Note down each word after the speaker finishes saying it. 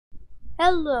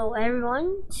Hello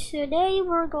everyone, today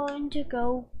we're going to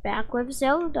go back with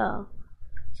Zelda.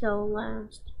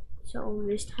 So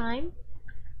this time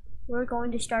we're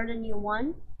going to start a new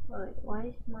one. Wait, why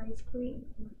is my screen?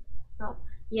 Oh,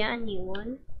 yeah, a new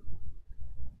one.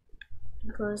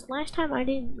 Because last time I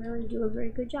didn't really do a very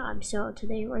good job, so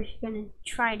today we're gonna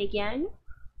try it again.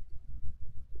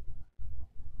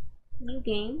 New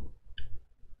game.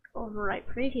 Overwrite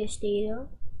previous data.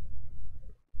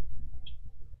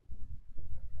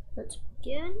 Let's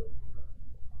begin.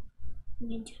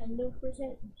 Nintendo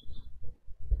presents.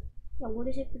 Now, what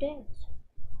is it for dance?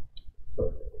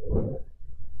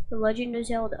 The Legend of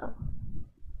Zelda.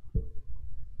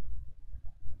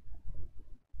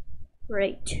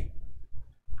 Great.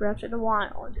 Breath of the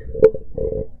Wild.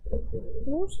 I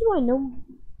don't see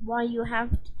why you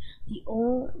have the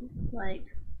old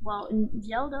well, in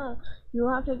Zelda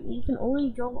you can only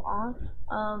go off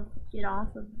get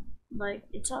off of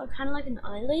it's kind of like an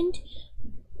island,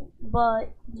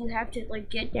 but you have to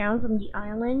get down from the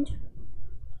island.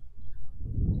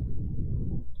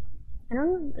 I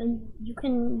don't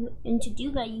know, and to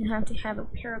do that you have to have a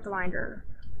paraglider.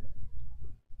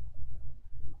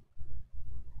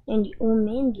 And the old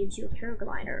man gives you a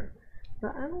paraglider.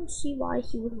 But I don't see why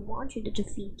he would want you to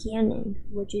defeat Ganon,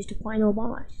 which is the final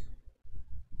boss.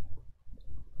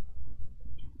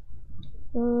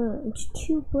 It's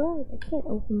too bright. I can't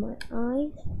open my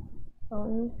eyes.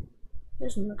 Oh, it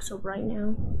doesn't look so bright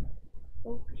now.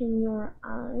 Open your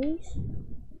eyes.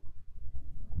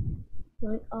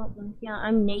 Look up. Yeah,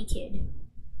 I'm naked.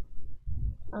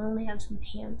 I only have some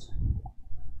pants.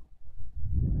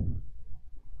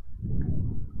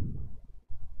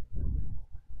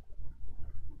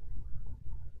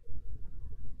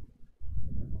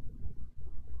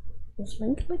 Is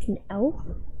Link like an elf?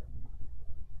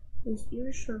 His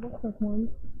ears sure look like one.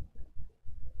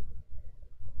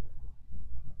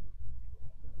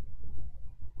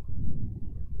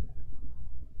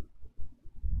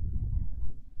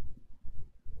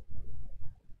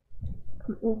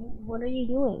 What are you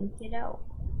doing? Get out.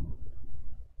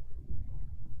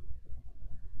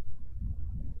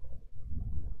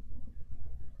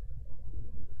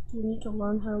 Do you need to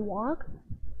learn how to walk?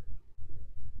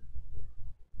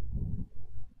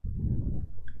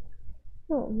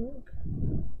 Oh, look.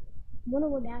 Wonder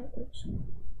what that is.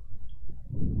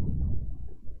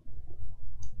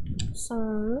 So,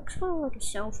 it looks kind of like a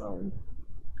cell phone.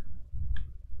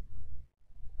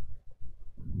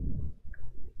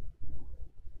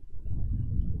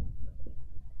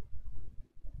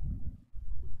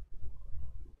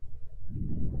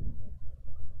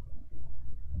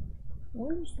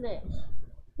 What is this?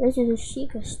 This is a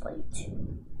Sheikah slate.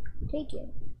 Take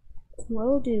it.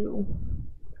 Will do.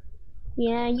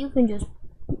 Yeah, you can just...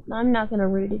 I'm not gonna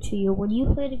read it to you. When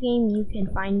you play the game, you can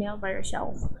find out by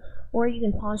yourself. Or you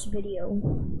can pause the video.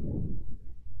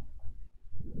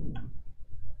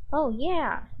 Oh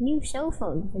yeah, new cell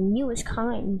phone, the newest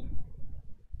kind.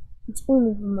 It's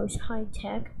only the most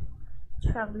high-tech.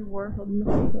 It's probably worth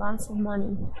lots of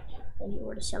money if you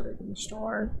were to sell it in the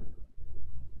store.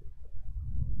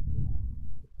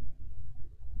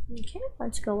 Okay,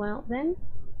 let's go out then.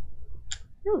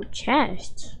 Ooh,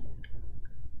 chests.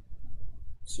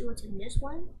 See what's in this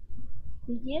one?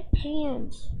 We get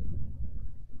pants.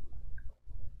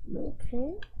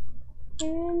 Okay.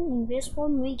 And in this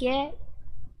one we get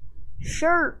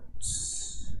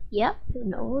shirts. Yep,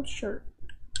 an old shirt.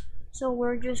 So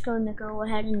we're just going to go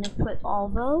ahead and equip all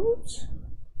those.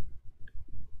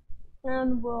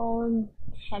 And we'll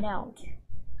head out.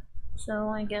 So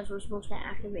I guess we're supposed to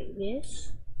activate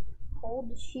this. Hold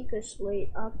the Sheikah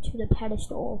slate up to the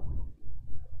pedestal.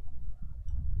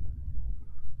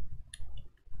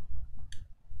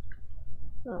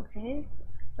 Okay,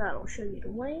 that'll show you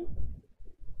the way.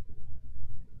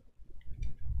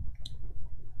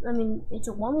 I mean, it's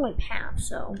a one-way path,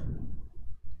 so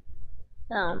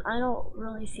I don't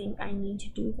really think I need to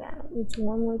do that. It's a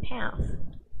one-way path.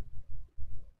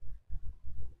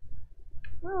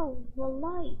 Oh, the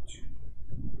light.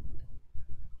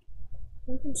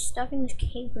 I've been stuck in this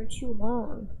cave for too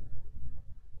long.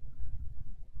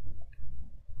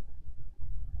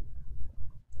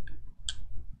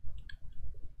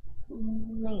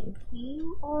 Link,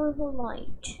 you are the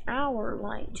light, our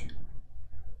light,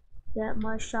 that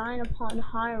must shine upon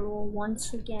Hyrule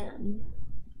once again.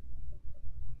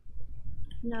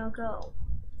 Now go.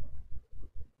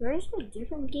 There is a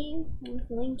different game with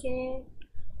Link in it.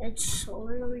 It's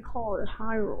literally called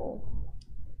Hyrule.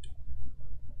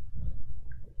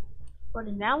 But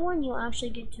in that one, you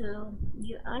actually get to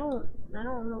I don't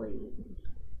really.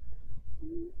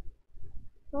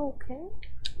 Okay.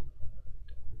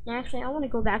 Actually, I want to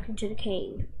go back into the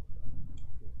cave.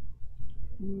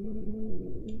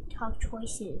 Tough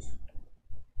choices.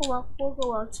 Oh well, we'll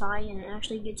go outside and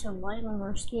actually get some light on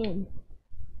our skin.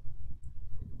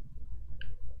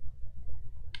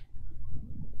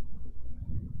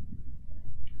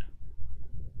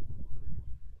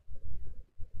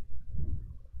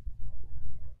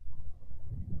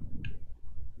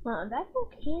 That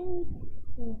volcano.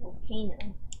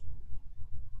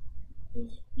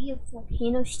 Is the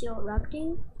volcano still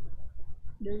erupting?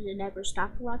 Does it ever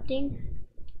stop erupting?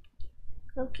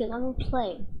 Okay, let me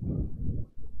play.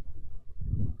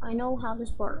 I know how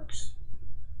this works.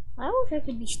 I wish I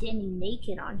could be standing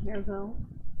naked on here though.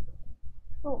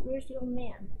 Oh, where's the old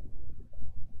man?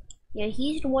 Yeah,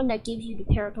 he's the one that gives you the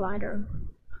paraglider.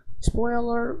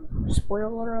 Spoiler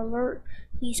alert,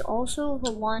 he's also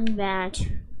the one that,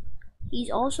 he's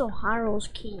also Hyrule's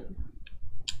king.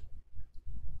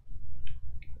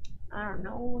 I don't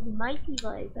know, he might be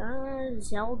like,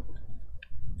 Zelda's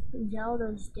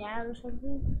dad or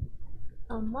something.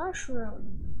 A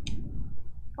mushroom.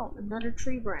 Oh, another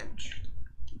tree branch.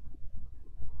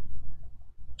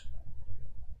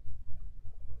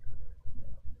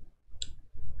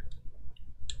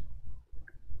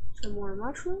 Some more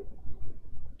mushroom.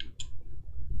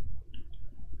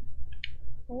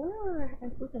 I wonder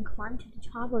if we can climb to the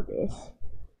top of this.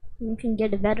 We can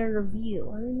get a better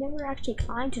view. I've never actually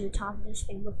climbed to the top of this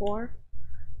thing before.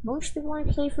 Most of my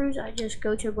playthroughs, I just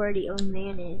go to where the old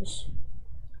man is.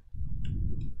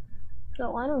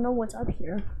 So I don't know what's up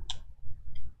here.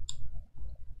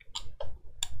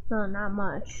 No, not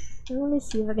much. I want to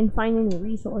see if I can find any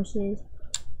resources.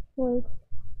 Like,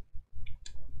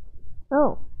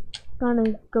 oh,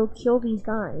 gotta go kill these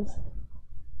guys.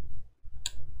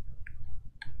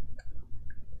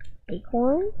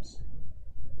 Acorns?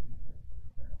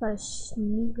 Gotta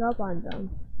sneak up on them.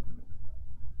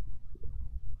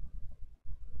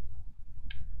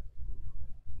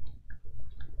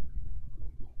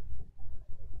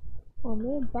 Oh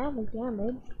man, badly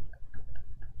damaged.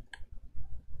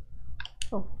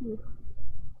 Oh, phew.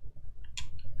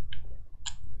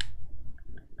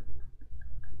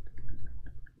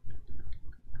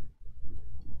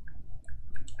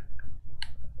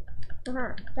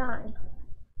 Die.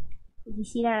 Did you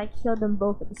see that? I killed them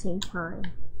both at the same time.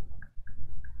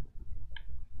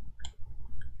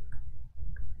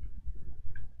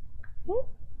 Okay.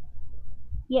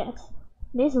 Yes,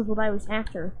 this is what I was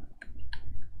after.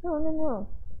 No.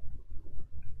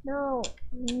 No,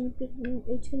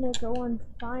 it's gonna go on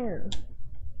fire.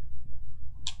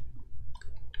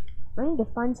 I need to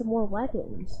find some more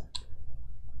weapons.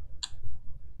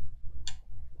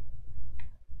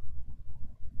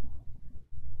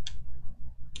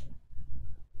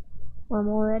 I'm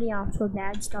already off to a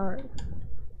bad start.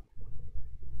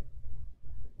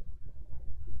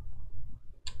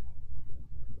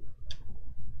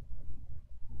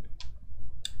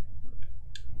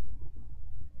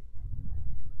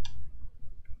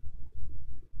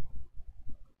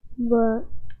 But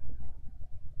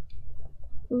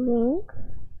Link,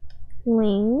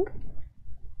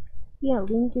 yeah,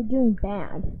 Link, you're doing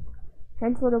bad.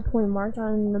 Head for the point marked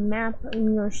on the map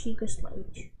in your Sheikah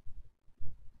slate.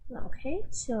 Okay,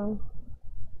 so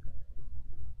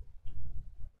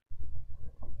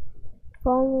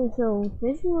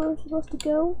this is where we're supposed to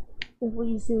go. If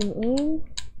we zoom in,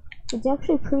 it's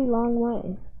actually a pretty long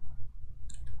way.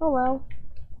 Oh well,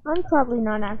 I'm probably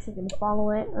not actually gonna follow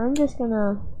it. I'm just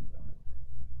gonna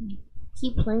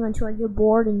keep playing until I get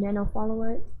bored and then I'll follow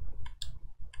it.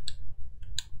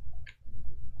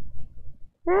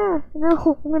 Ah,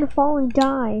 no, I'm gonna fall and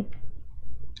die.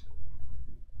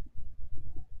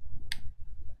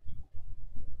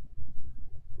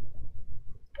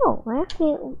 Oh, I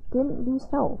actually didn't lose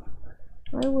health.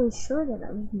 I was sure that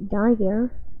I was gonna die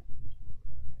there.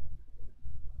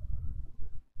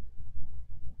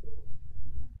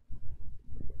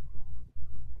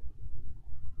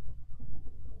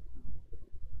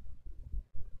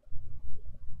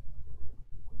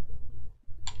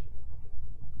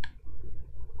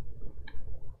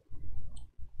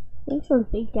 Thanks for the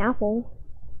baked apple.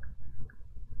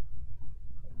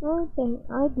 Okay,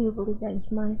 I do believe that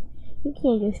is mine. You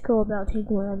can't just go about taking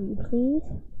whatever you please.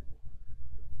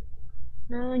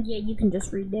 Yeah, you can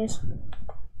just read this.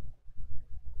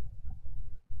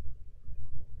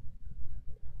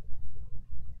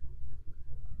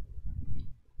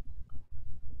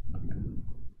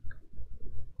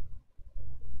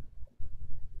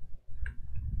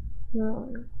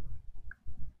 No.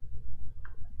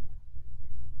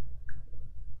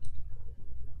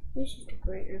 This is the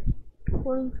greater.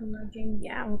 According to legend,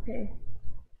 yeah, okay.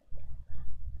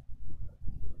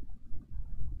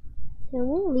 Can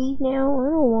we leave now? I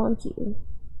don't want to.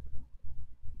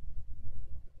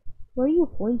 Where are you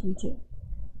pointing to?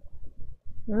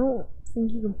 I don't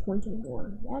think you can point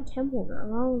anymore. That temple there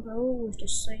long ago was the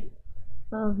site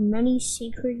of many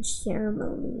sacred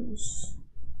ceremonies.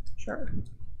 Sure.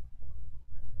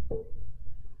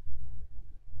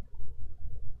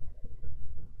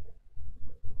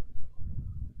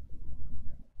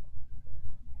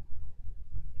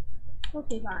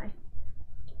 Okay, bye.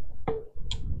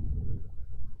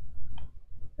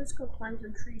 Let's go climb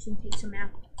some trees and take some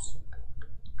apples.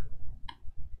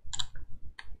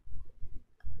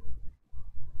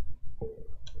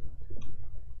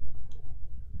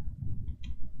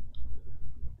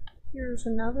 Here's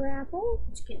another apple.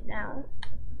 Let's get down.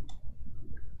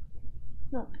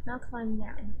 No, not climb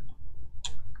down.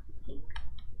 Take.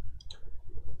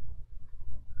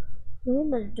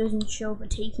 Weird that it doesn't show the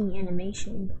taking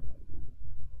animation.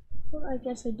 Well, I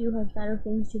guess I do have better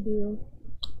things to do.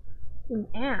 An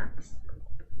axe.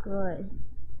 Good.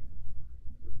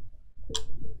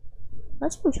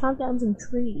 Let's go chop down some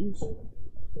trees.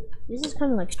 This is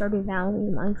kind of like Stardew Valley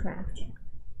in Minecraft.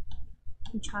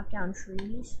 You chop down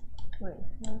trees. Wait,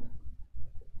 what?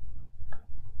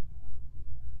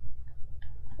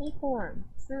 Acorn.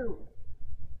 Fruit.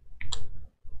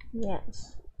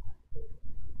 Yes.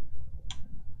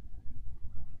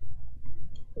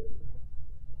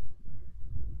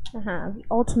 The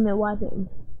ultimate weapon.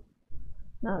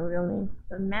 Not really.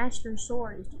 The Master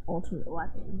Sword is the ultimate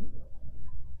weapon.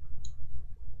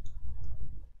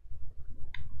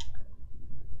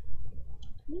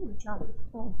 You jump.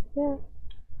 Oh, yeah.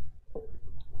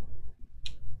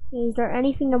 Is there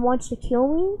anything that wants to kill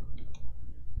me?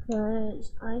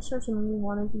 Because I certainly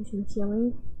want to do some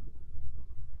killing.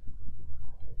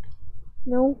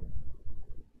 No.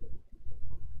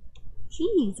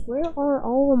 Jeez, where are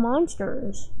all the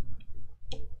monsters?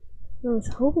 I was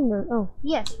hoping there. Oh,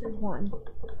 yes, there's one.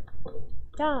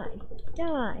 Die.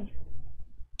 Die.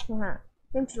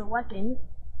 Into the weapon.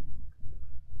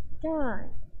 Die.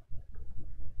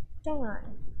 Die.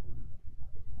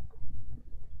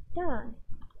 Die.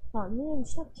 Oh man,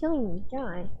 stop killing me.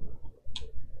 Die.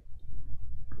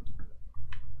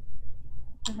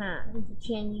 If you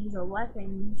can't use a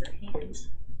weapon, use your hands.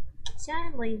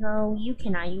 Sadly, though, you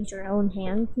cannot use your own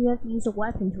hands. You have to use a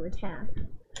weapon to attack.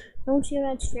 Don't see how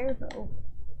that's fair, though.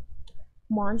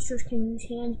 Monsters can use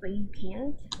hands, but you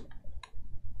can't?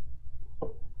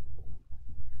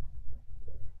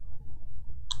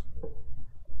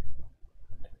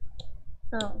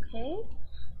 Okay.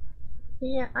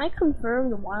 Yeah, I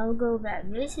confirmed a while ago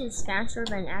that this is faster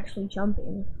than actually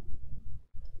jumping.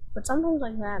 But sometimes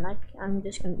like that, I'm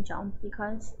just gonna jump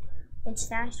because it's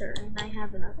faster and I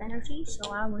have enough energy,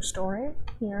 so I'll restore it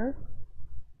here.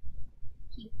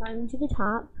 Keep climbing to the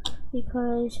top,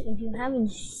 because if you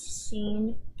haven't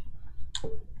seen,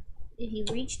 if you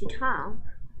reach the top,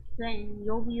 then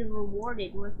you'll be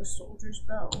rewarded with a soldier's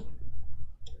bow.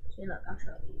 See, look, I'll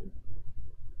show you.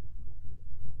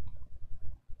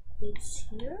 It's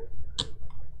here.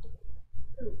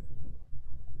 Ooh.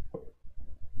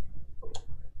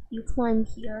 You climb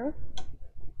here,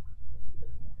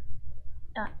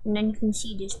 and then you can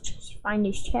see this, find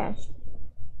this chest.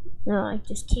 No, I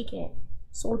just take it.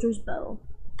 Soldier's bow.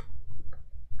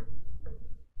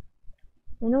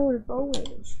 I know what a bow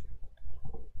is.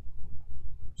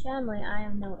 Sadly, I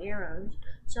have no arrows,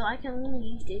 so I can only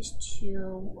use this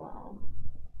to,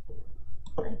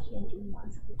 I can't do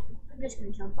much. I'm just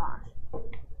gonna jump off.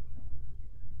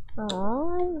 Oh,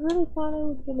 I really thought I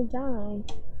was gonna die.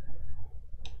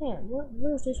 Yeah,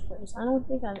 where's this place? I don't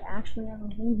think I've actually ever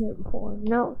been here before.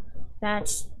 No,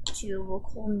 that's to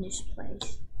record this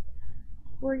place.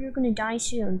 Or you're gonna die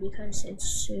soon because it's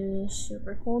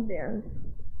super cold there.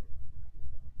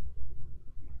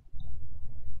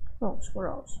 Oh,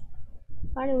 squirrels.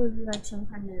 I thought it would be like some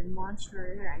kind of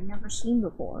monster that I've never seen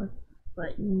before.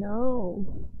 But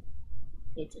no.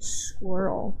 It's a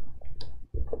squirrel.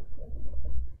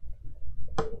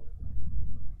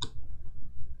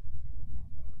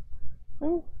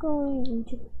 I'm going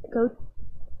to go.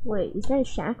 Wait, is that a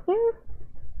shack there?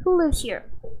 Who lives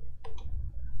here?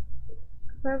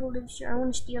 Whoever lives here, I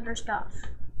want to steal their stuff.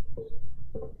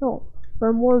 Oh,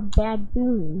 for more bad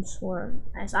boons, or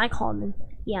as I call them.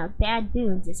 Yeah, bad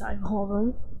boons, as I call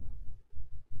them.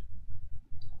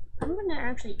 I'm gonna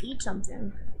actually eat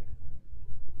something.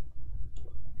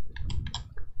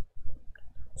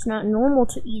 It's not normal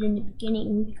to eat in the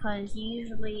beginning because you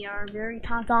usually are very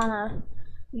topped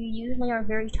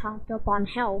up on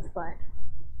health, but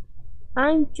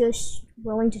I'm just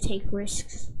willing to take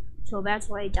risks, so that's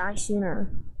why I die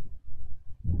sooner.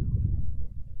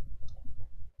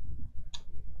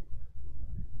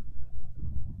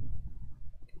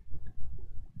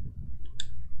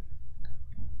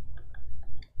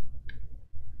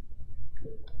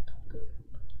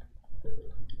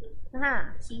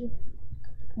 Aha, see? You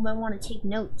might want to take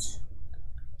notes.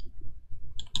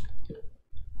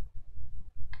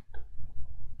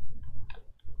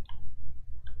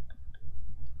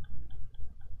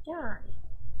 Die.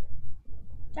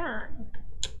 Die.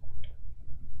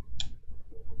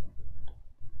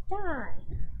 Die.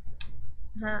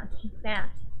 Aha, take that.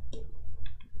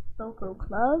 Coco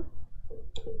Club.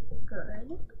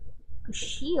 Good. A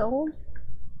shield.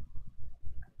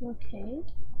 Okay.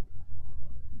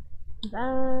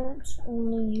 That's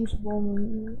only usable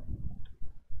when...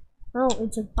 Oh,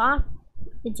 it's a Bach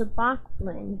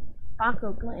blend.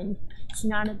 Baco blend. It's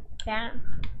not a bat.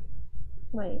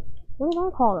 Wait, what did I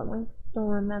call them? I don't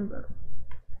remember.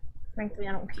 Frankly,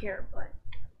 I don't care, but...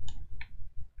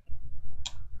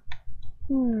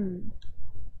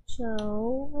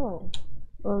 So,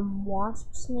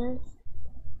 wasp's nest.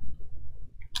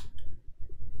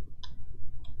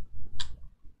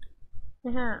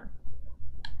 Aha.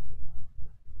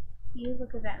 You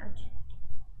look at that.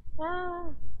 Ah.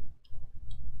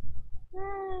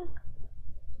 Ah.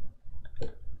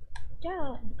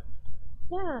 Done.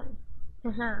 Done.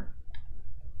 Aha.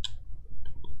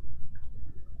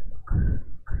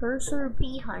 Cursor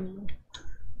bee honey.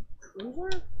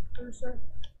 Cursor?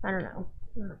 I don't know.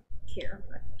 I don't care,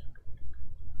 but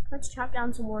let's chop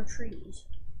down some more trees.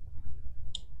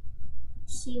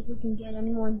 See if we can get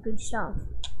any more good stuff.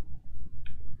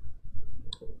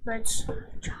 Let's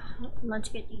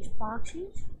get these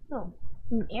boxes. Oh,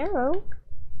 an arrow.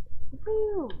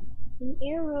 Woo! An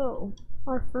arrow.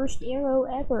 Our first arrow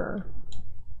ever.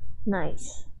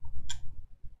 Nice.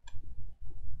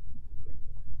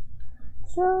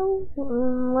 So,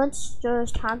 let's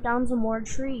just chop down some more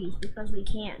trees because we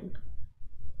can.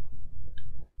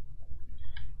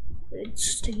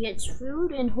 It's to get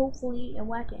food and hopefully a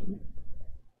weapon.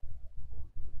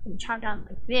 And chop down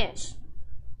like this.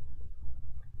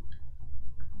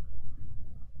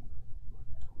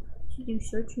 To do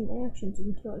searching actions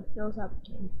until it fills up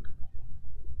again.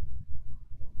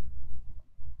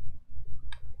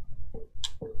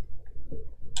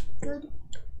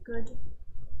 Good.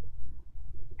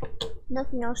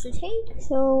 Nothing else to take,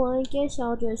 so I guess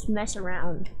I'll just mess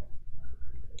around.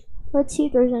 Let's see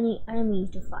if there's any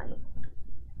enemies to fight.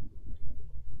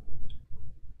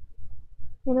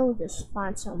 I know we just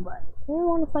spawned some, but I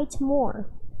want to fight some more.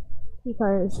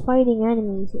 Because fighting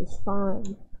enemies is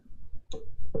fun.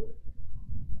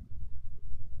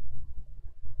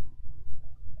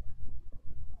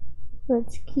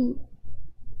 Let's keep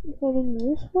heading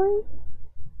this way.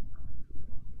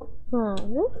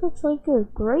 This looks like a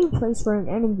great place for an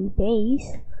enemy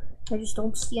base. I just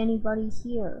don't see anybody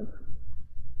here.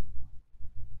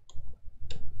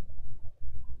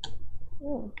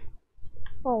 Oh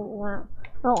wow.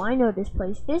 Oh, I know this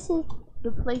place. This is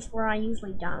the place where I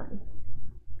usually die.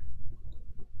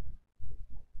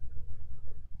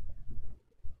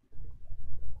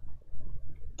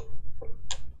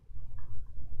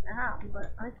 Ow,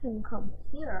 but I can come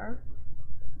here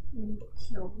and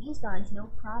kill these guys, no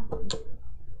problem.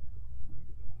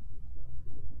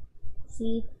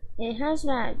 See, it has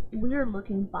that weird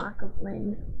looking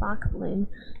Bakablin.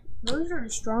 Those are the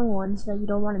strong ones that you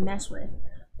don't want to mess with.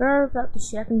 There are about the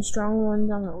second strong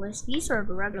ones on the list. These are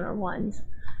the regular ones.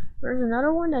 There's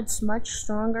another one that's much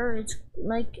stronger. It's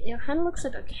like, it kind of looks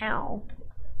like a cow.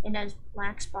 It has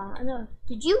black spots.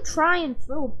 Did you try and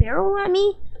throw a barrel at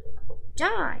me?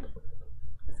 Die.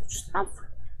 Stop.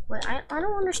 Wait, I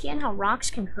don't understand how rocks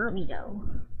can hurt me though.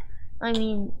 I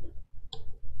mean,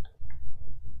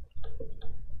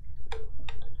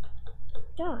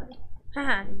 die.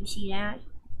 Haha, did you see that?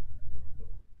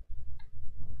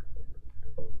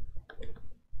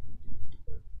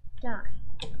 Die.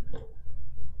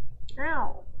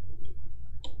 Ow.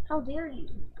 How dare you?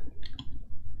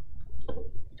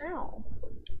 Ow.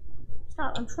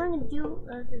 Stop, I'm trying to do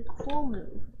the cool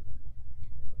move.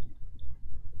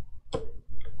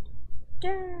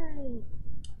 Die!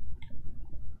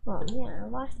 Oh man, I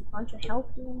lost a bunch of health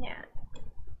doing that.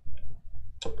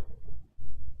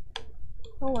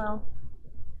 Oh well.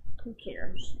 Who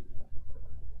cares?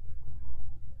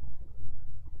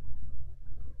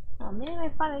 Oh man, I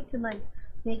thought I could like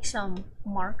make some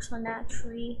marks on that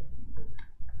tree.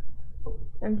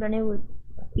 And then it would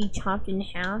be chopped in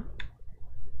half.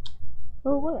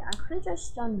 Oh wait, I could have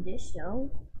just done this though.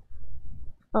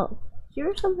 Oh.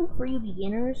 Here's something for you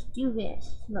beginners. Do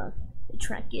this. Look,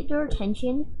 get their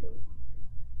attention.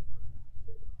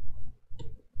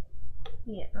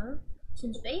 Yeah.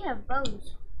 Since they have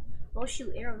bows, they'll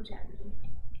shoot arrows at me.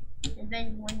 And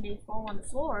then when they fall on the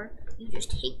floor, you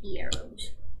just take the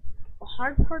arrows. The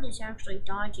hard part is actually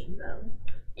dodging though.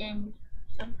 And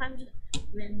sometimes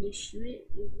when you shoot it,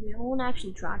 it won't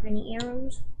actually drop any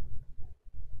arrows.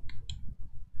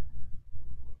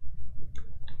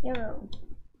 Arrow.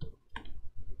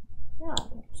 No,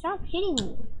 stop hitting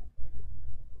me.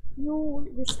 No,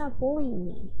 just stop bullying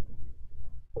me.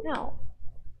 No.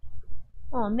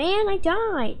 Oh man, I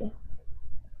died.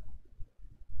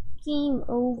 Game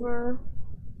over.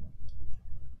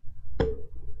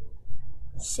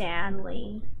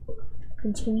 Sadly.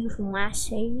 Continue from last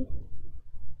save.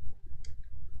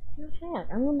 Go ahead,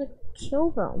 I'm gonna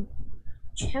kill them.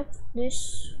 Check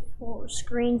this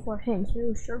screen for hints. It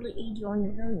will surely aid you on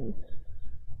your journey.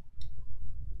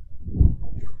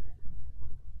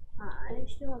 I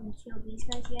still haven't killed these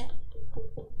guys yet.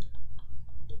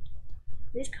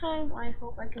 This time, I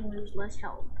hope I can lose less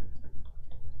health.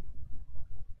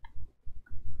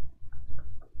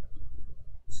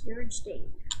 Third stage.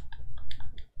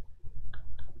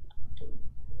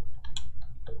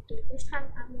 This time,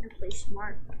 I'm gonna play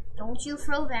smart. Don't you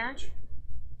throw that.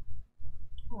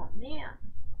 Oh man.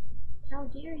 How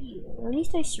dare you? At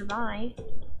least I survived.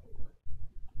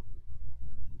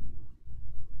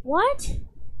 What?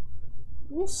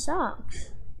 This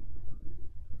sucks.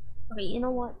 Okay, you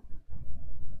know what?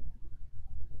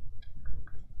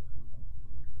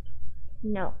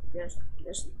 No, just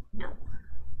no.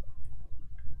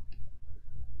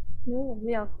 No,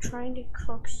 we are trying to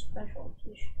cook special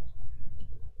dishes.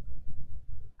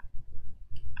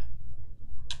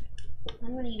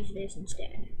 I'm gonna use this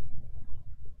instead.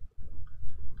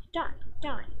 Die,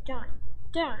 die, die,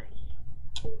 die.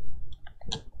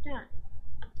 Die.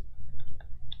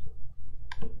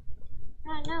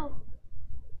 Ah, no.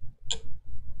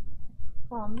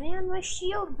 Oh man, my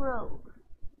shield broke.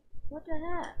 What the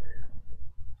heck?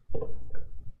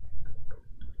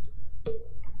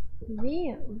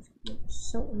 Man,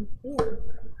 it's so unfair.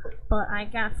 But I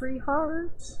got 3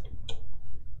 hearts.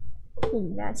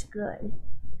 And that's good.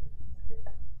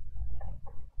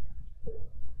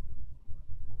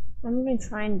 I'm gonna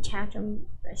try and attack him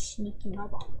by sneaking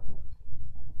up on him.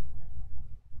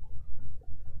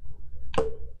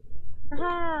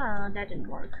 Aha! That didn't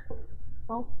work.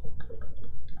 Oh.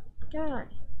 Die.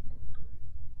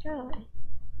 Die.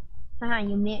 Haha,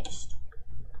 you missed.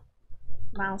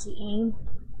 Lousy aim.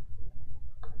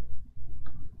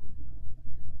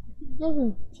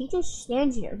 He just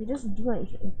stands here. He doesn't do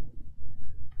anything.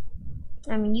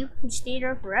 I mean, you can stay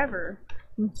there forever,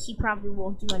 and he probably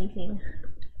won't do anything.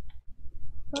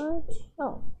 But,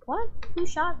 oh, what? Who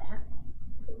shot that?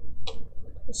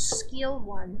 The skilled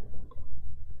one.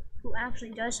 Who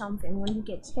actually does something when he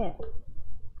gets hit.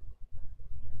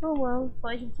 Oh well,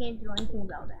 but he can't do anything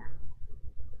about that.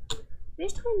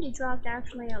 This time they dropped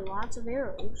actually lots of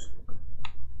arrows.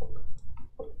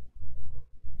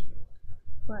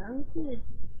 But I'm gonna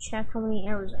check how many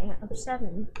arrows I have.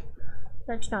 7.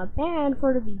 That's not bad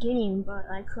for the beginning, but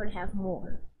I could have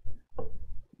more.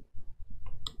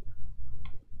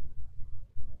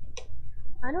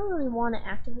 I don't really want to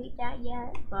activate that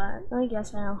yet, but I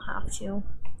guess I'll have to.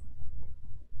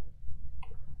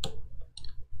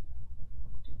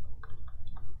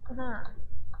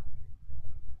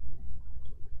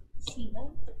 See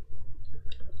that?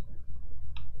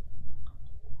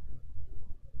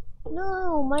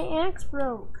 No, my axe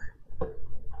broke.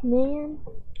 Man.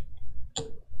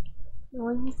 No,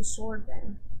 I'll use the sword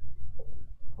then.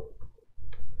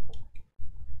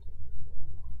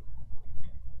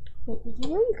 Wait, did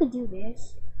you know you could do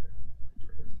this?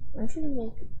 I should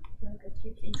make like a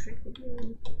tips and trick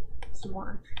video. Let's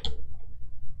watch.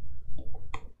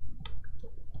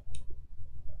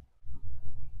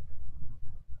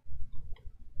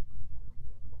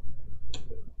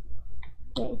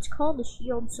 Yeah, it's called the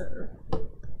shield serve.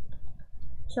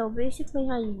 So basically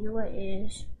how you do it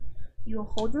is you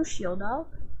hold your shield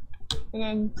up and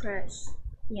then press,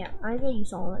 yeah, I already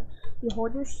use all of it. You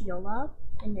hold your shield up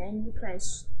and then you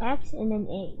press X and then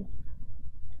A.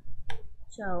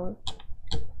 So,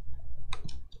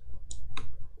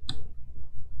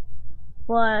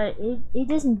 but it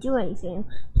doesn't do anything,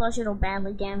 plus it'll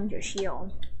badly damage your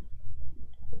shield.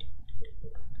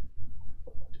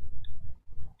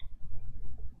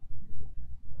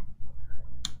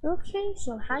 Okay,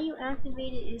 so how you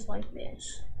activate it is like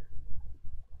this.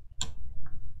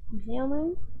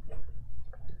 Examine.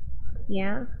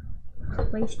 Yeah.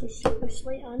 Place the super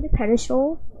slate on the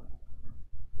pedestal.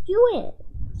 Do it!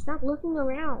 Stop looking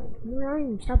around. Where are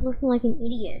you? Stop looking like an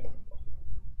idiot.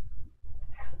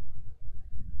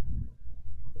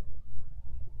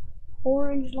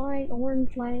 Orange light,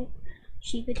 orange light.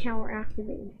 Secret tower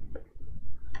activated.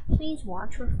 Please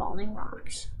watch for falling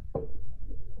rocks.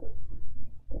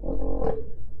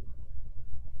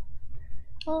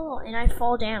 Oh, and I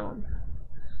fall down.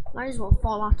 Might as well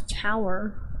fall off the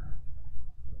tower.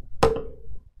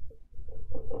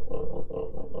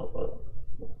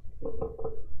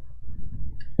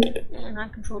 And my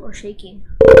controller's shaking.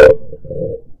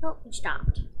 Oh, it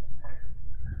stopped.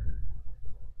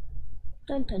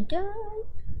 Dun dun dun.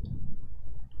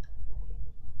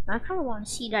 I kind of want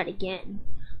to see that again,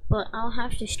 but I'll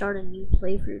have to start a new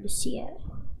playthrough to see it.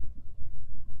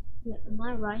 Am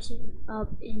I rising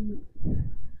up in...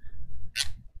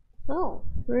 Oh,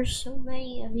 there's so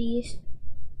many of these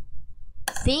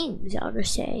things, I'll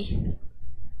just say.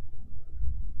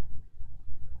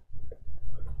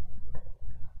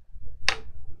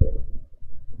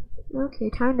 Okay,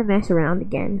 time to mess around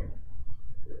again.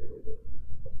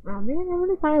 Oh man, I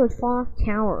really thought I would fall off the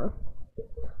tower.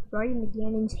 Right into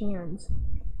Ganon's hands.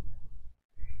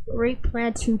 Great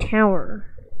Plateau Tower.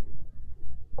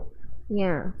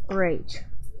 Yeah, great.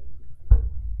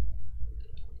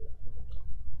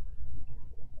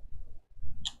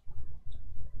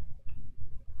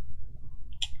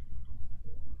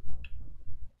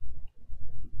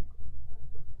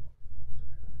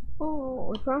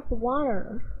 Oh, across the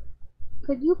water.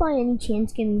 Could you by any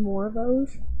chance give me more of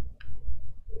those?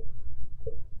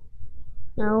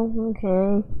 No?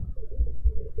 Okay.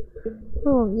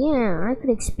 Oh yeah, I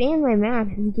could expand my map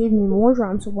if you gave me more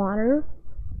drops of water.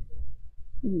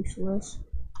 Useless.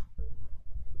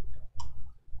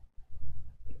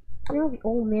 You know the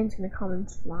old man's gonna come and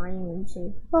flying and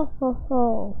say, ho ho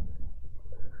ho.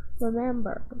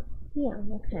 Remember. Yeah,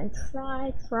 okay.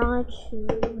 Try to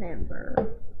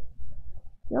remember.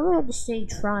 You only have to say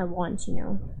try once, you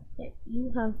know. That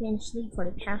you have been asleep for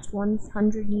the past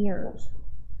 100 years.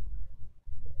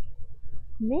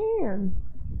 Man.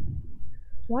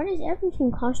 Why does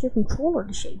everything cost your controller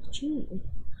to shake? Gee.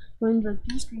 When the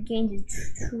beast regains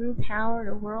its true power,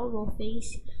 this world will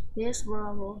face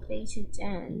its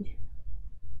end.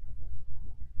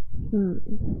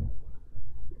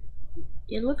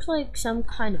 It looks like some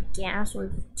kind of gas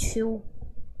with 2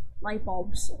 light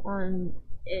bulbs on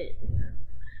it.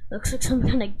 Looks like some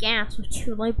kind of gas with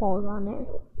 2 light bulbs on it.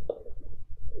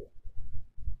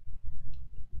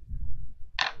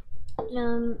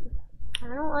 I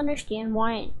don't understand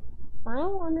why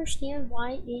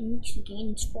it needs to gain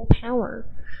its full power.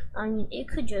 I mean, it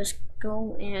could just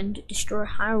go and destroy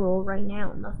Hyrule right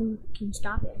now. Nothing can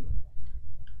stop it.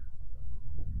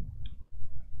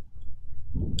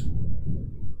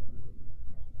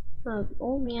 The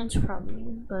old man's probably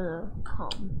gonna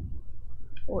come.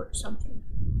 Or something.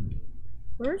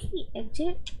 Where's the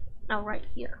exit? Oh, right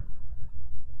here.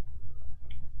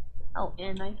 Oh,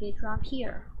 and I get dropped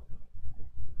here.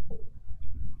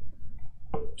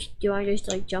 Do I just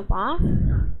like jump off?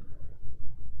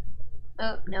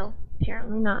 Oh, no,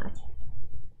 apparently not.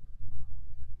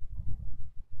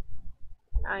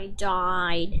 I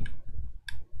died.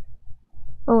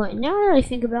 Oh, and now that I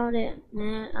think about it,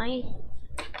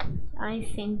 I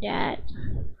think that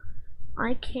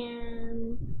I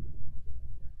can.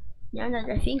 Now that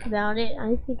I think about it,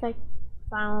 I think I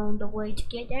found a way to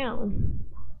get down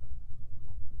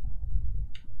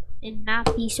and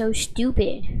not be so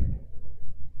stupid.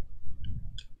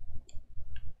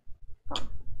 Oh.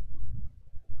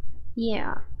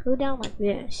 Yeah, go down like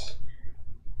this.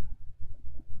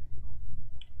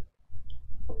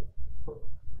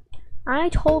 I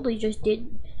totally just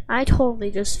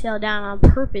fell down on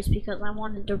purpose because I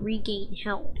wanted to regain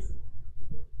health.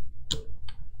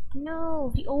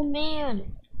 No, the old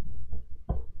man.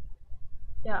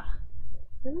 Yeah.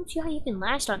 I don't see how you can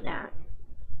last on that.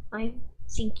 I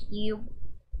think you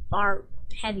are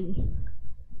heavy.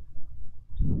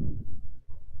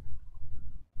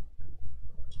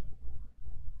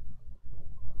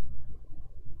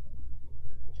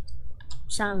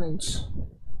 Silence.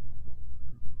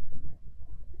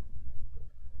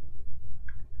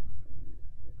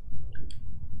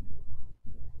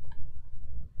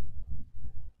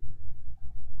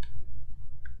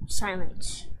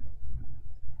 Silence.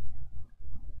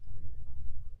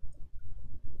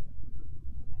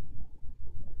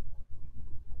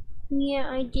 Yeah,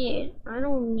 I did. I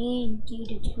don't need you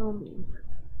to tell me.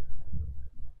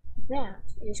 That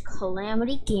is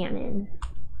Calamity Ganon.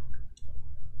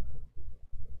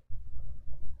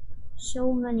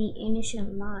 So many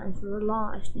innocent lives were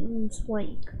lost in its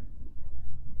wake.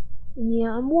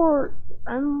 Yeah, I'm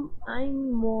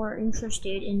more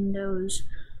interested in those,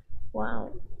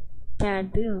 well,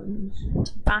 bad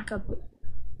boons. Backup.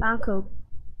 I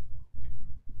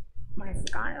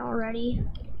forgot already.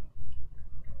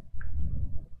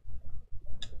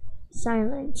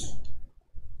 Silence.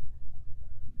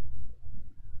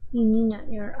 You need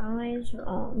not your eyes.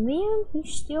 Oh man, he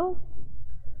still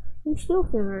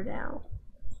figured it out.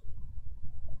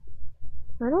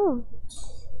 I don't.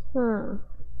 Huh.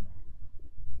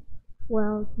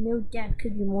 Well, no death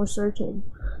could be more certain.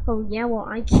 Oh yeah, well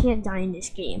I can't die in this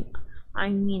game. I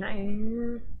mean,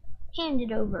 I hand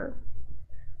it over.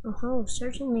 Oh,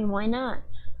 certainly, why not?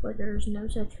 But there's no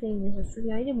such thing as a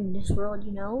free item in this world,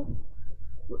 you know?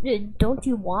 Don't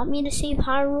you want me to save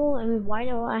Hyrule? I mean, why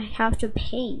do I have to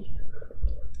pay?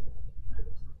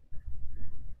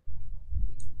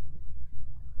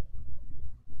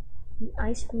 The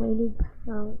isolated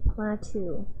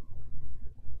plateau.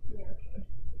 Yeah,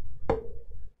 okay.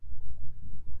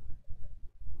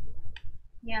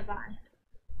 Yeah, bye.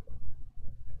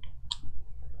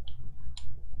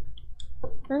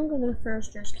 I'm gonna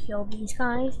first just kill these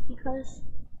guys because,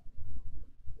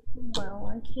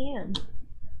 well, I can.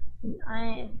 And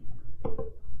I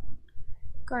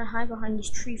gotta hide behind this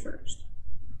tree first.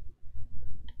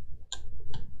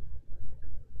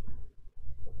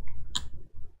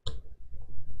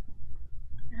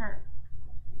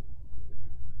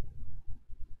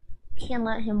 Can't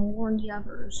let him warn the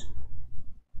others.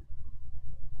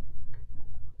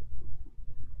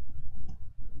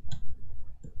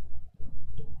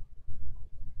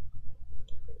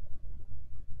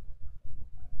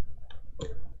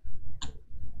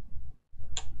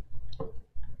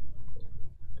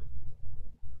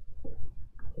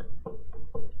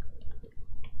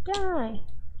 Die!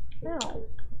 No.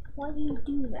 Why do you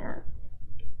do that?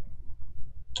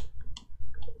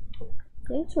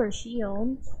 Thanks for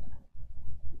shields.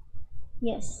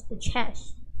 Yes, the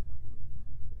chest.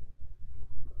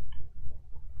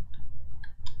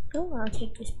 Oh, I'll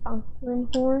take this buckling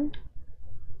horn.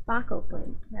 Bako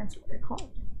blade, that's what they're called.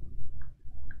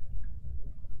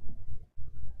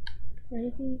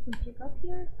 Anything you can pick up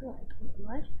here?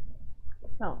 What?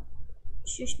 Oh,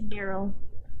 it's just a barrel.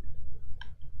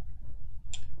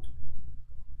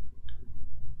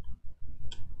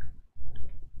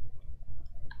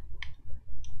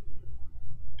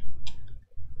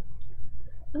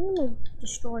 I'm gonna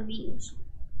destroy these.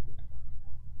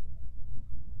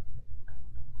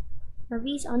 Are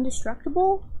these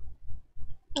indestructible?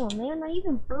 Oh man, I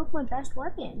even broke my best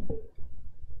weapon.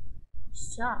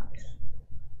 Sucks.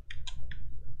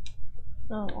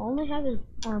 Oh, all I have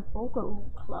are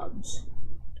Boko clubs.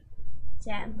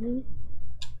 Sadly.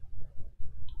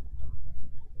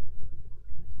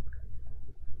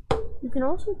 You can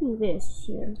also do this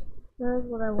here. That's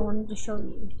what I wanted to show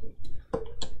you.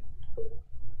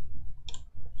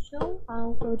 So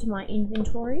I'll go to my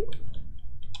inventory.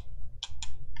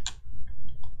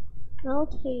 I'll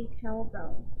take, how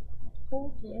about,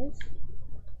 hold this,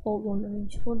 hold one of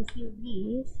these, hold a few of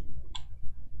these,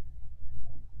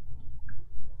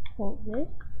 hold this,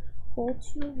 hold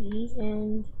two of these,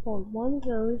 and hold one of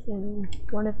those and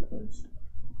one of those.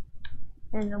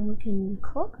 And then we can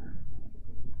cook.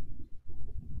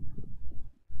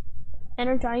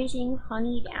 Energizing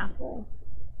honeyed apple.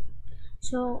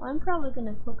 So I'm probably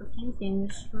gonna cook a few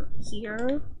things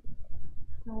here.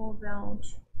 How about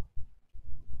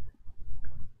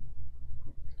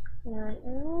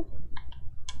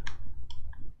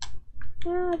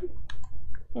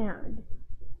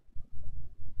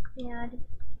add,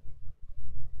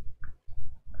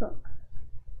 cook.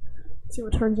 See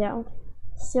what turns out.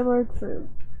 Simmered fruit.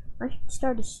 I should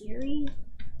start a series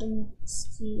and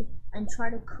see and try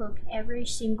to cook every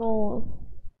single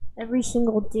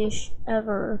dish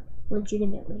ever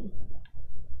legitimately.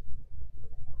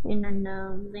 And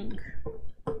then link.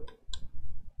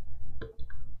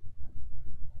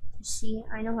 See,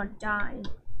 I know how to dive.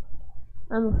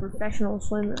 I'm a professional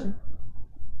swimmer.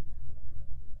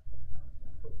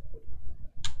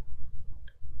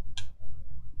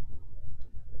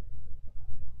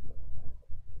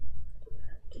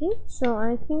 Okay, so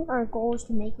I think our goal is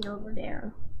to make it over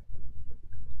there.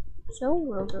 So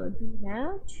we'll go do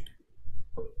that.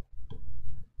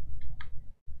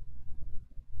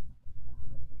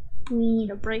 We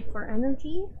need a break for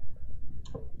energy.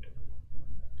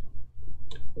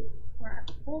 We're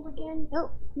at full again.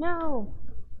 Oh, no!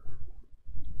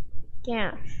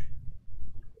 Dash.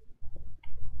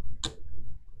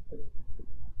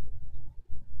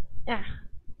 Ah.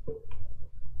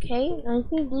 Okay, I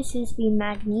think this is the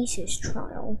magnesis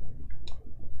trial.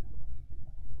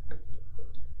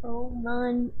 Oh,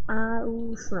 man,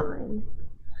 shrine.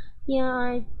 Yeah,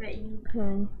 I bet you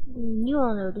can. You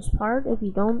all know this part. If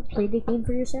you don't, play the game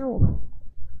for yourself.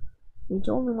 It's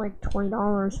only like $20,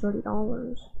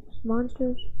 $30.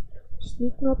 Monsters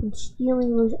sneaking up and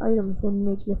stealing those items would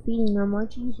make defeating them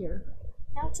much easier.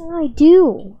 That's what I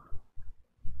do.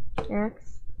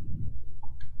 X.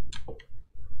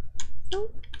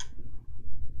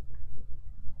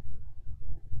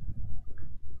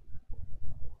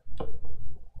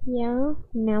 Yeah,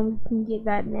 now we can get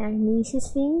that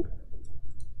magnesis thing.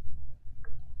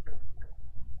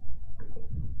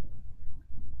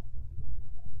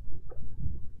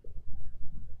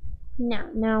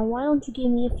 Now, why don't you give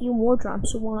me a few more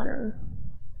drops of water?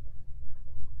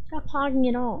 Stop hogging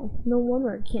it all. No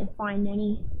wonder I can't find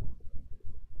any.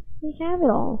 We have it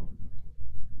all.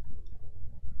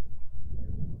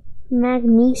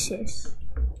 Magnesis.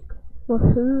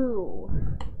 Woohoo!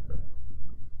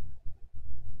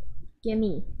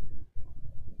 Gimme.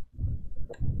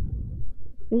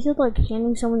 Is it like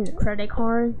handing someone your credit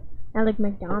card at like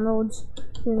McDonald's?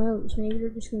 Who knows? Maybe they're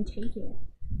just gonna take it.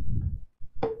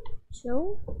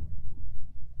 So,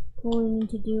 all we need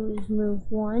to do is move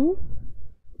one.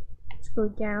 Let's go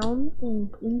down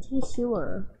and into the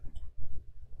sewer.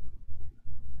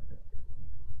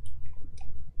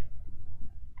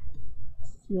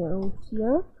 So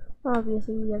here,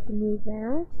 obviously we have to move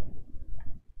that.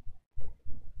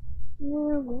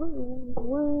 Yeah,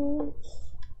 what?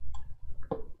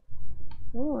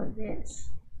 I want this.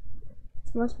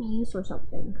 This must be used for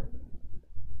something.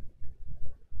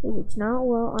 If it's not,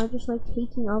 well, I just like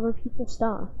taking other people's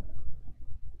stuff.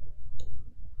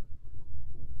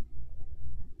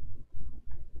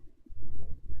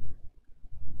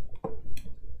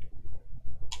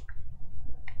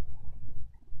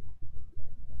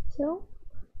 So,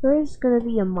 there's gonna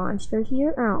be a monster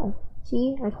here. Ow.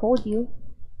 See, I told you.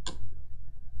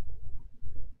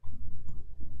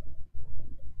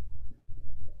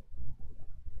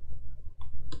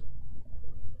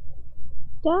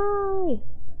 Die!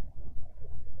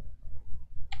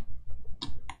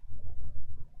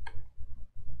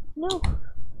 No.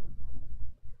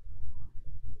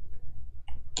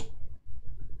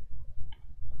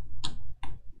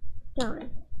 Die.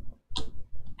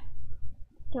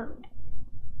 Die.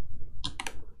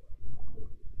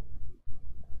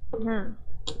 Nah.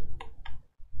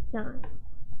 Die.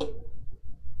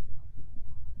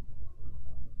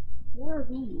 What are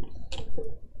these?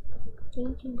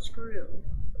 Ancient screw.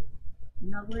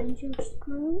 Another ancient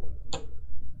screw.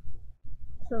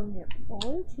 So now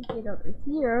all to get over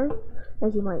here,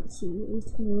 as you might see, is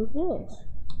to move this.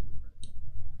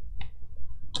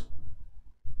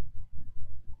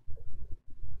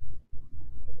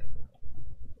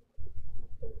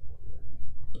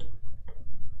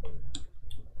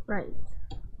 Right.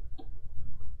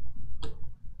 I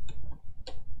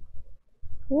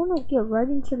want to get right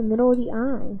into the middle of the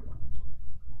eye.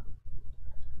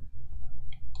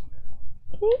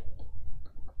 Okay.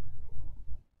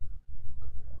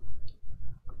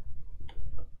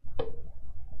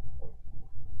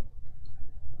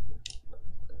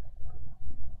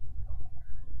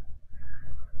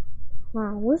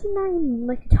 Wow, wasn't that in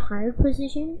like a tired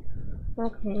position?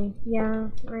 Okay, yeah,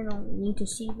 I don't need to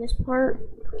see this part.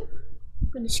 I'm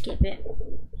gonna skip it.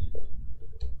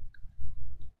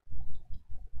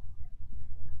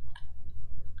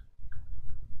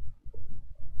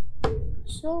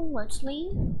 So,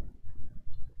 Leslie,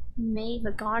 may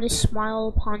the goddess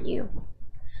smile upon you.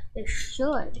 They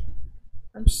should.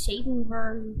 I'm saving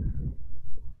her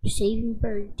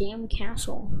damn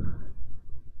castle.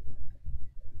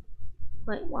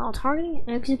 But while targeting,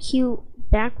 execute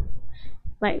back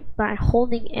by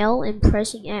holding L and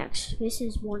pressing X. This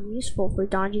is more useful for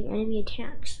dodging enemy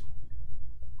attacks.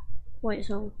 Wait,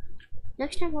 so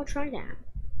next time I'll try that.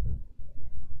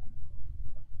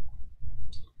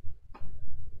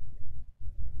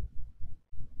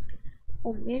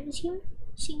 Oh man is here?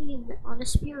 Singing on a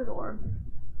spirit orb.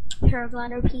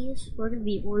 Paraglider please? We're gonna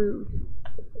be rude.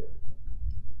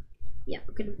 Yeah,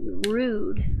 we're gonna be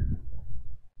rude.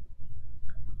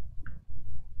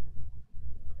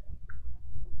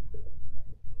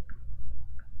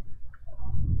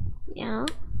 Yeah.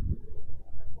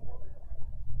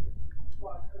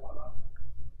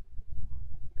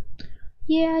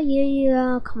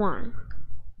 Yeah, come on.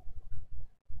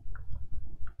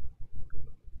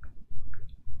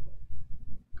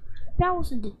 That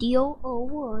wasn't the deal. Oh,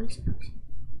 it was.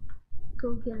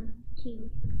 Go get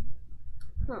him.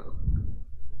 Huh.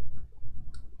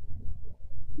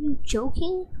 You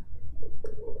joking?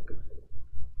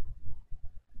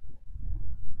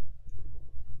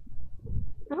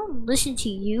 I don't listen to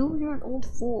you. You're an old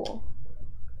fool.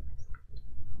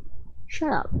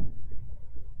 Shut up.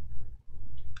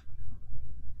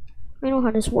 I know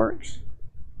how this works.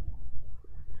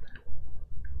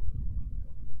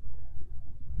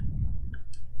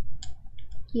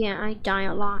 Yeah, I die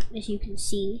a lot, as you can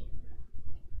see.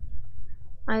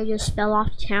 I just fell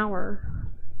off the tower.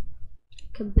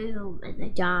 Kaboom, and I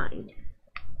died.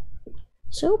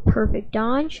 So perfect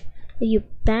dodge. If you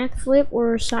backflip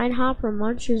or side hop for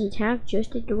monsters attack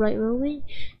just at the right moment,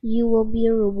 you will be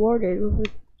rewarded with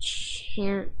a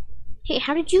chance. Hey,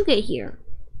 how did you get here?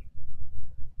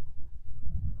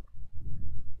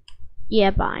 Yeah,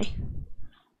 bye.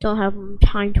 Don't have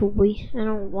time to waste. I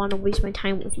don't want to waste my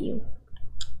time with you.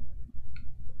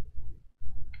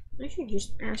 I should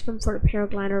just ask him for the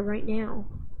paraglider right now.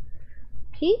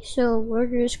 Okay, so we're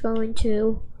just going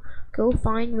to go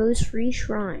find those free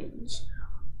shrines.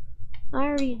 I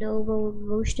already know where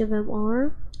most of them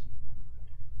are.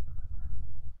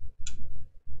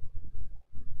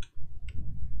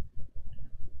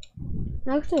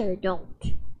 Actually, I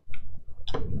don't.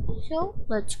 So,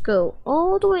 let's go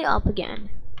all the way up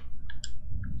again.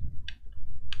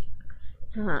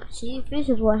 See, this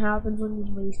is what happens when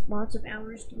you waste lots of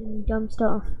hours doing dumb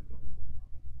stuff.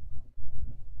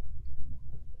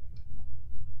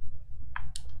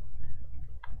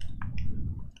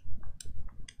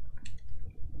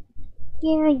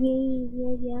 Yeah.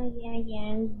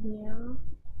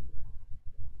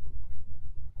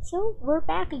 So, we're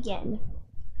back again.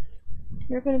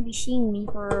 You're gonna be seeing me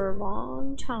for a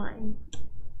long time.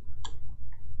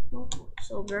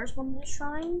 So, there's one of the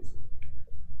shrines.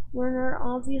 We're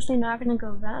obviously not gonna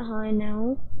go that high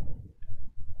now,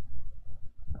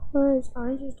 because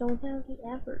I just don't have the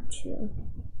effort to.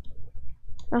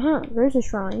 There's a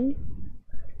shrine,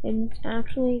 and it's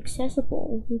actually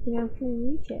accessible. You can actually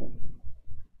reach it.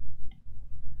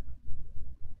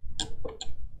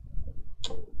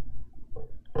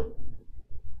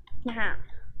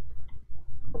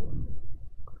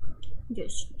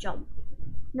 Just jump.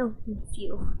 No,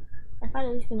 you. I thought I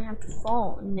was gonna have to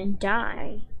fall and then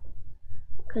die.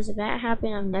 Because if that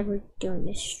happened, I'm never doing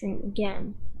this stream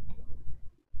again.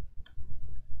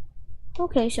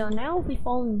 Okay, so now if we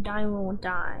fall and die, we won't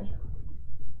die.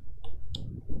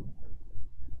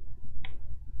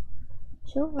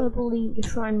 So I believe the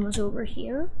shrine was over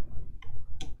here.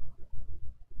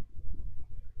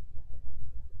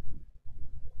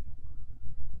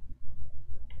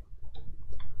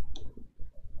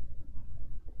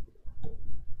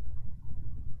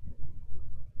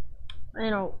 I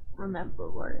don't remember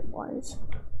where it was.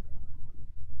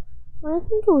 I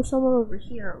think it was somewhere over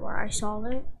here where I saw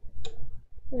it.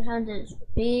 It had this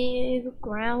big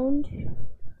ground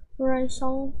where I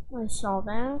saw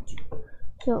that.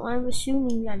 So I'm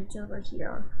assuming that it's over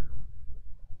here.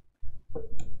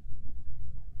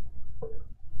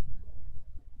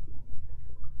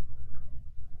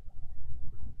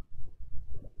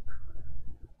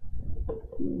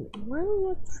 Why do we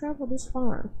have to travel this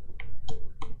far?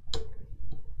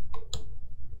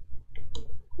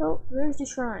 Oh, there's the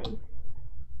shrine.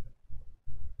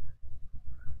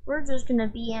 We're just gonna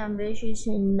be ambitious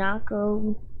and not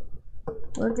go.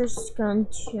 We're just going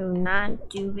to not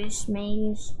do this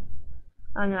maze.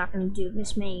 I'm not gonna do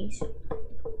this maze.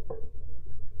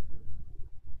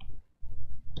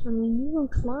 I mean, you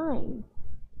can climb.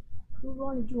 Who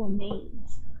want to do a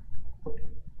maze?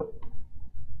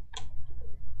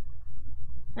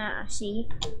 See?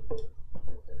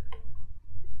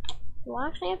 You'll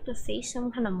actually have to face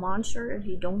some kind of monster if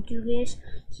you don't do this.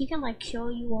 He can like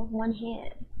kill you with one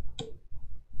hit.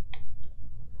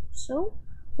 So,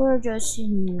 we're just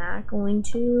not going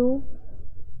to.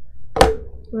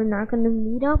 We're not going to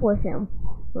meet up with him.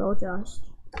 We'll just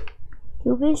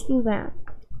do this, do that.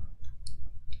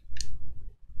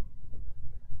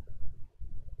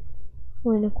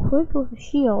 We're going to equip with a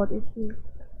shield.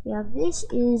 Yeah, this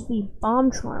is the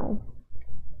bomb trial.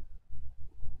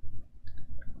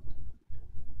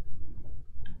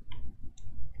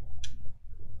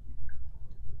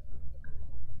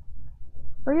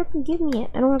 Hurry up and give me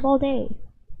it. I don't have all day.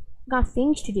 I got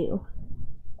things to do.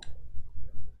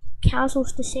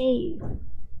 Castles to save.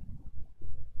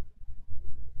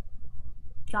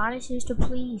 Goddesses to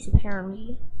please,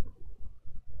 apparently.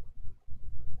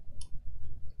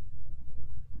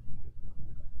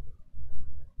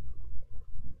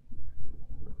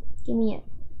 Give me it.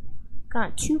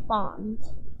 Got 2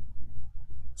 bombs.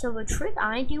 So the trick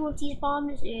I do with these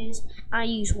bombs is I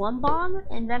use one bomb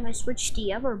and then I switch to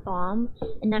the other bomb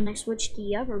and then I switch to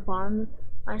the other bomb.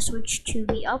 I switch to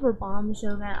the other bomb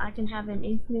so that I can have an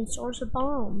infinite source of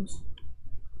bombs.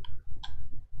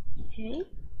 Okay.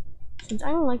 Since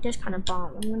I don't like this kind of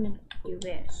bomb, I'm gonna do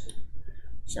this.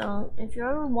 So if you're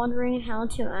ever wondering how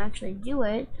to actually do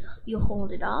it, you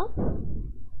hold it up,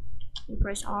 you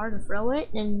press R to throw it,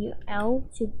 then you L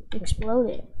to explode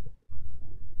it.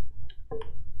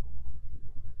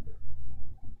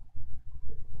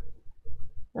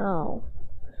 Oh.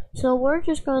 So we're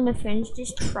just going to finish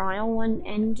this trial and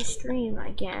end the stream,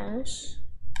 I guess.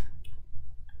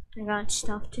 I got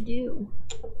stuff to do.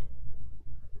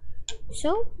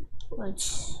 So,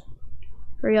 let's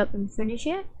hurry up and finish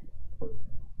it.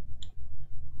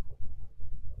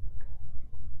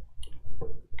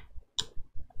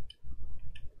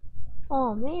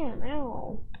 Oh man,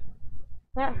 ow.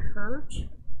 That hurt.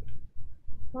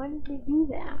 Why did they do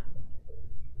that?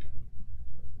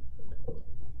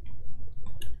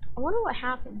 I wonder what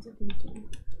happens if we do.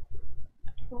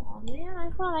 Oh man, I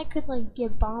thought I could like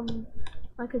get bombed.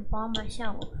 I could bomb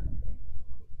myself.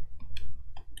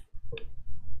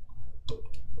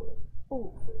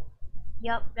 Oh,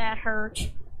 yep, that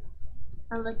hurt.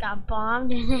 I like got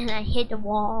bombed and then I hit the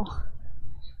wall.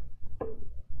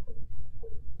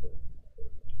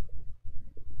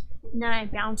 And then I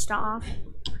bounced off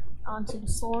onto the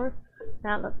floor.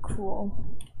 That looked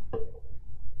cool.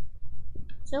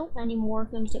 So, any more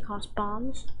things that cost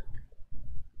bombs?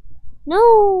 No!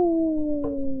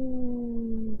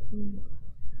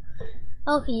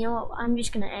 Okay, you know what? I'm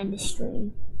just gonna end the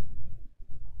stream.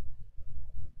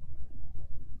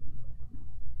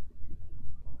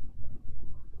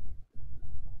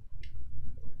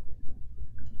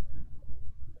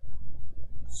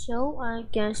 So, I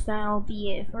guess that'll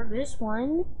be it for this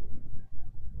one.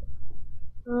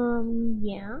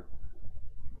 Yeah.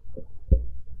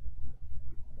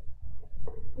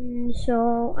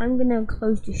 So, I'm gonna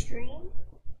close the stream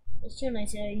as soon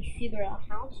as I figure out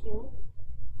how to.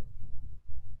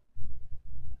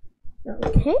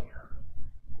 Okay.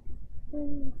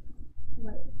 Wait,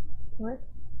 what?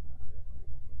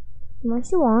 Am I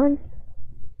still on?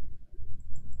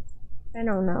 I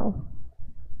don't know.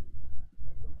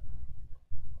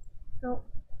 Nope.